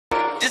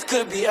This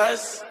could be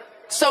us.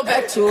 So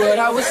back to what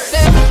I was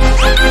saying.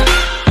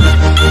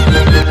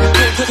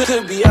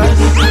 Could be us.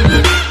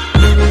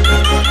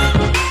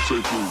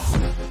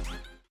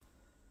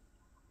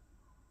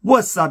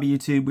 What's up,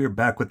 YouTube? We're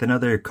back with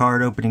another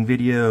card opening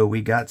video.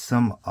 We got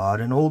some odd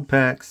and old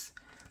packs.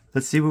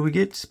 Let's see what we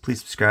get.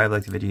 Please subscribe,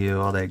 like the video,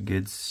 all that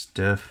good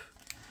stuff.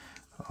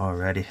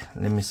 Alrighty,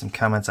 leave me some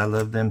comments. I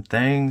love them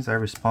things. I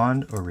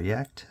respond or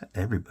react to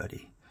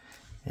everybody.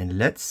 And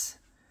let's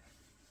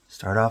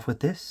start off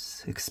with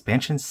this.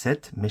 Expansion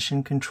Set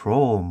Mission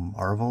Control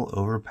Marvel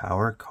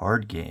Overpower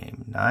card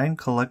game. 9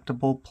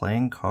 collectible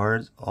playing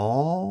cards,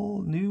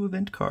 all new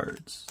event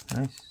cards.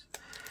 Nice.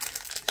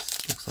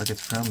 This looks like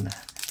it's from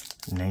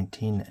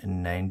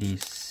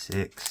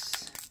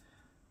 1996.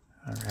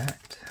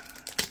 Alright.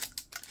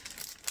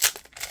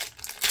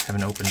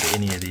 Haven't opened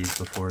any of these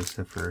before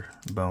except for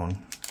Bone.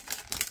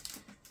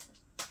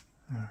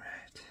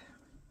 Alright.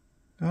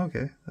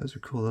 Okay, those are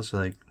cool. Those are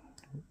like,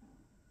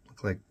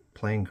 look like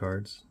playing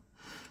cards.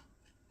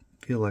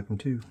 Feel like them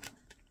too.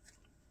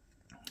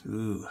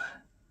 Ooh.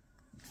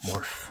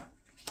 Morph.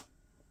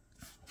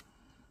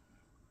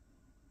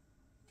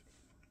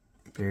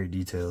 Very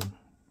detailed.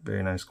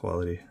 Very nice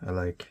quality. I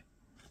like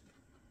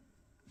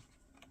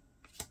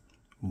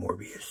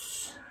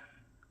Morbius.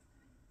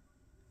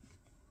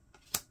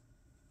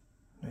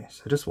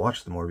 Nice. I just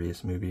watched the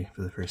Morbius movie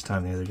for the first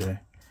time the other day.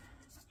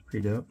 It's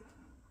pretty dope.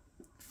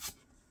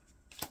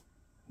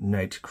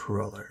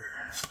 Nightcrawler.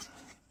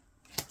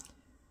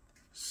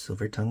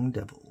 Silver Tongue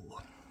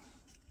Devil.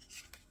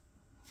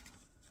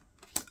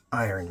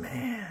 Iron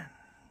Man.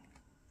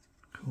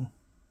 Cool.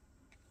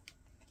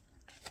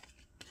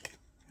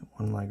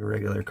 One like a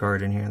regular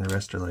card in here and the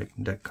rest are like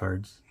deck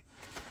cards.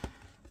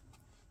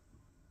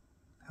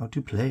 How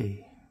to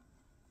play.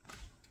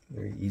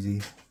 Very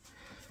easy,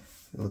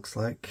 it looks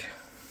like.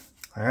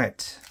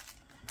 Alright.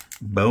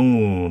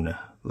 Bone.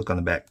 Look on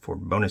the back for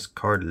bonus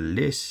card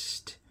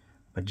list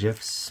by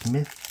Jeff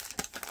Smith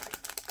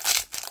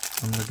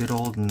from the good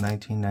old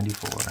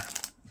 1994.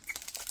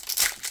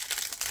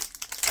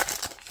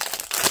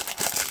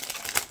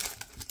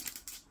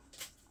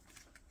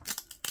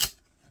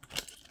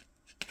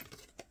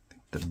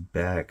 The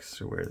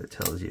backs are where it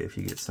tells you if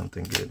you get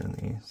something good in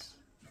these.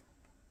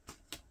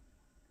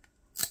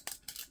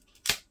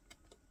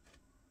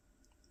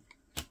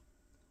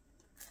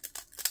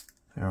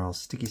 They're all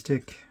sticky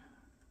stick.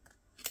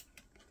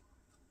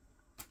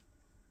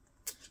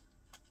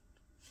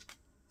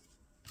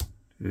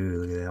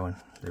 Ooh, look at that one.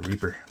 The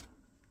Reaper.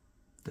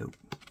 Dope.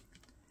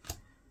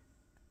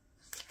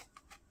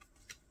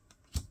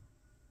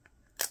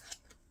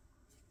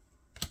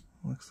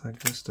 Looks like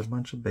just a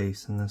bunch of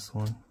base in this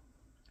one.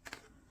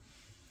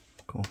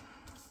 Cool.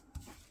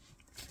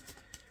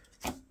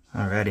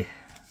 Alrighty.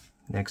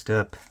 Next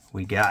up,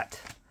 we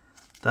got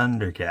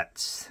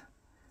Thundercats.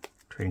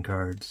 Trading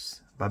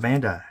cards by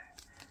Bandai.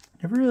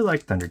 Never really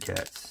liked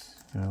Thundercats.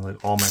 You know,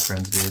 like all my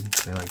friends did.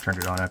 They like turned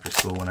it on after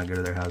school when I go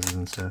to their houses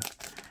and stuff.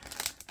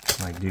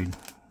 I'm like, dude,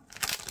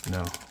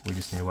 no, we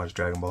just need to watch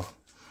Dragon Ball.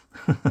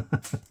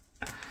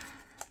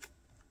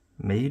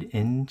 Made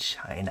in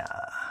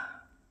China.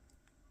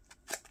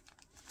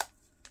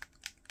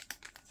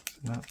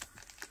 Not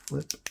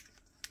flip.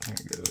 There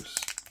it goes.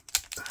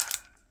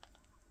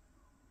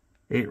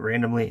 8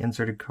 randomly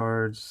inserted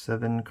cards,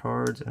 7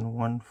 cards, and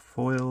 1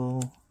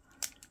 foil.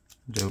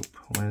 Dope.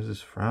 When is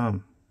this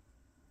from?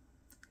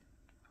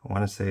 I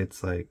want to say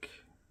it's like,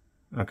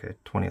 okay,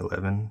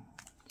 2011,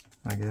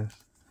 I guess.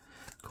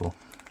 Cool.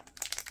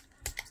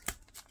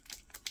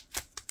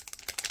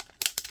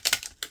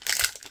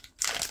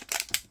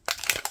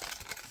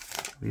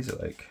 These are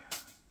like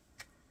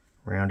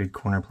rounded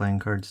corner playing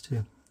cards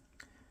too.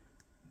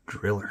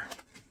 Driller.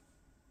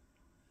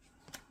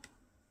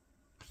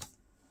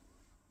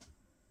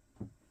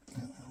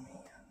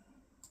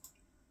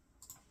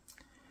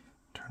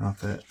 Turn off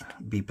that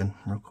beeping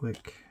real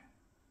quick.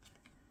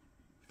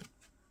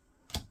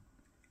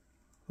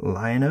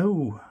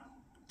 Lion-O.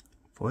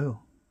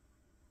 Foil.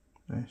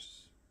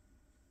 Nice.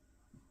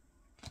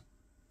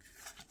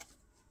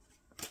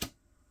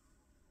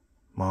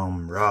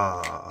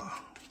 Mom-Ra.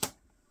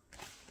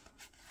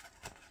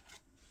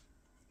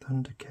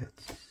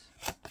 Thundercats.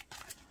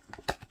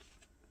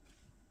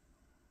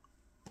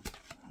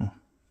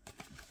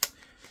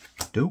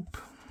 Dope.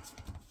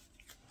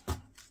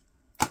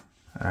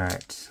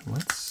 Alright,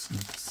 let's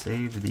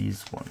save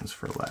these ones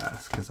for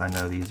last, because I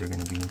know these are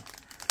going to be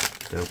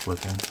dope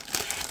looking.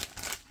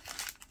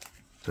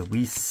 The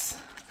Weiss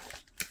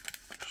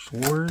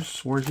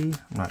Swarzy,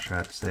 I'm not sure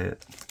how to say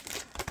it,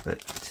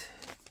 but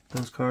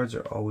those cards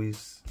are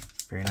always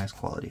very nice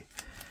quality.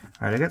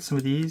 Alright, I got some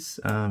of these.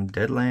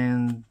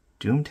 Deadland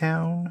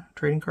Doomtown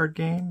trading card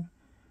game,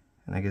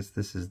 and I guess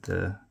this is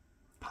the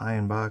pie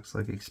and box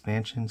like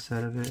expansion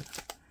set of it.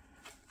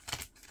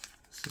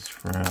 This is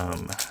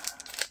from,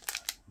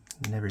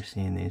 never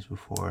seen these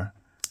before,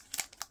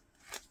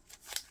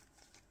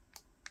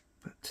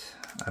 but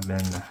I've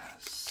been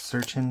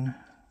searching,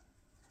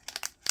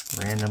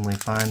 randomly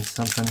find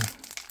something,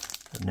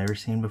 I've never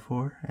seen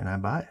before, and I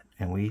buy it,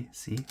 and we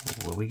see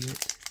what we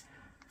get.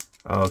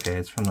 Oh, okay,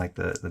 it's from like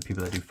the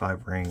people that do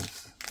 5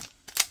 rings.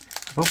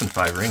 I've opened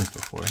 5 rings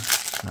before,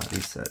 not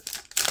these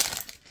sets.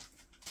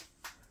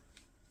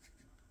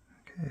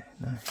 Okay,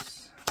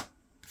 nice.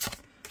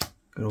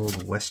 Good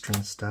old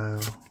Western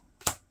style.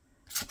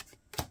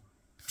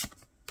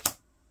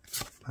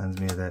 Reminds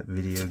me of that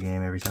video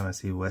game every time I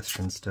see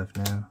Western stuff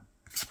now.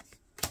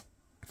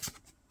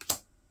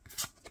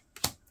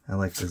 I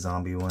like the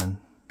zombie one.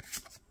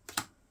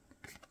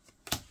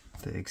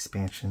 The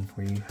expansion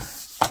where you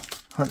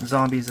hunt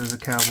zombies as a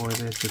cowboy,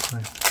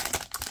 basically.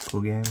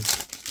 Cool game.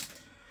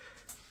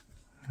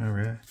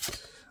 Alright.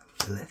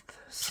 Lilith,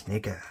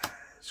 Snake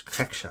Eyes,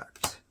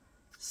 Crackshot,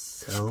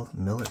 Cell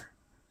Miller,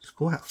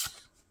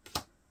 Schoolhouse,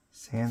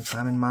 San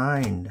Simon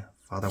Mind,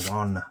 Father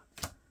Juan,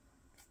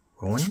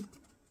 Rowan,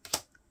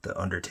 The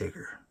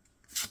Undertaker,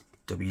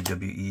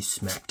 WWE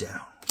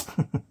SmackDown,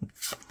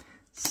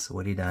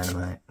 Sweaty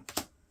Dynamite.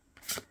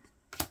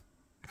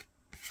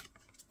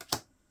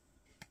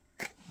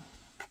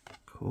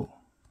 Cool.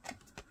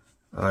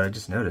 Oh, I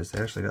just noticed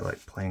they actually got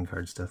like playing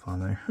card stuff on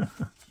there.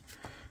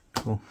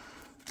 Cool.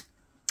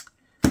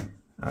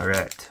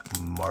 Alright,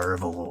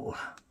 Marvel.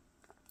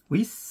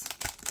 Whis.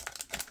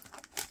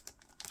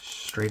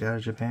 Straight out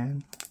of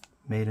Japan.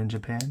 Made in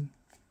Japan.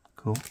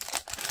 Cool.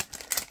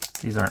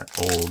 These aren't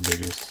old, they're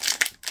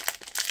just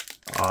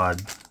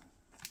odd.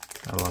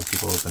 Not a lot of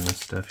people open this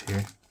stuff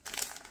here.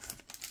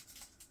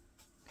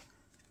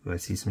 Ooh, I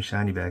see some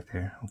shiny back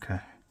there. Okay.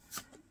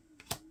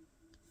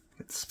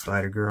 Got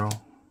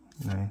Spider-Girl.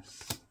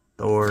 Nice.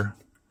 Thor.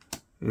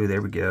 Ooh,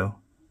 there we go.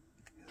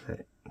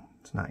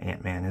 It's not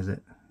Ant-Man, is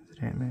it? Is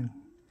it Ant-Man?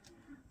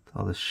 With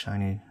all the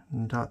shiny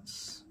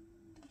dots.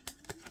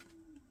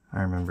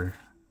 I remember.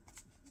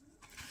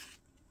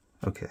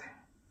 Okay.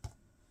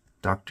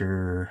 That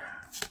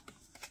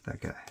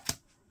guy.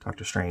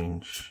 Doctor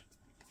Strange.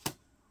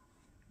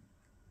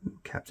 Ooh,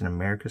 Captain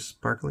America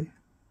Sparkly.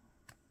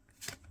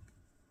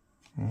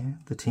 And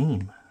the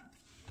team.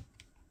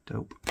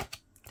 Dope.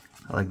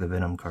 I like the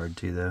Venom card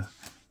too, though.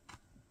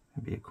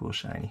 It'd be a cool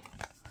shiny.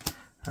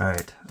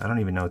 Alright, I don't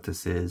even know what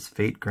this is.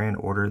 Fate Grand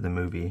Order, the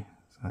movie.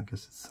 So I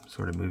guess it's some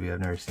sort of movie. I've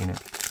never seen it.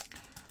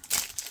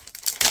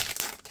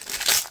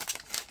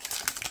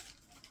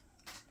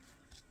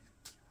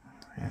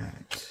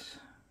 Alright.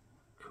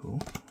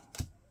 Cool.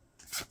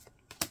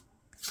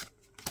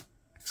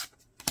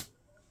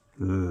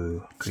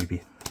 Ooh,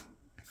 creepy.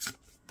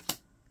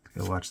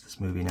 Go watch this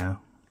movie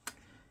now.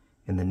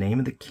 In the Name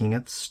of the King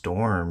of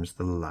Storms,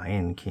 The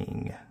Lion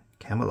King,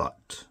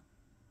 Camelot,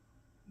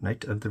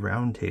 Knight of the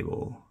Round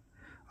Table.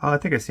 Oh, I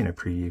think I've seen a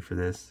preview for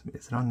this.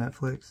 Is it on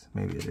Netflix?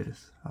 Maybe it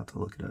is. I'll have to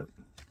look it up.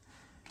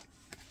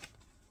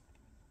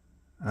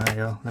 Alright,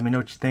 y'all. Let me know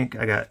what you think.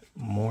 I got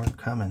more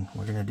coming.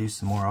 We're going to do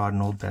some more odd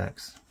and old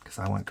packs because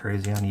I went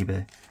crazy on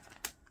eBay.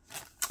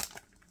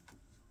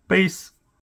 Peace.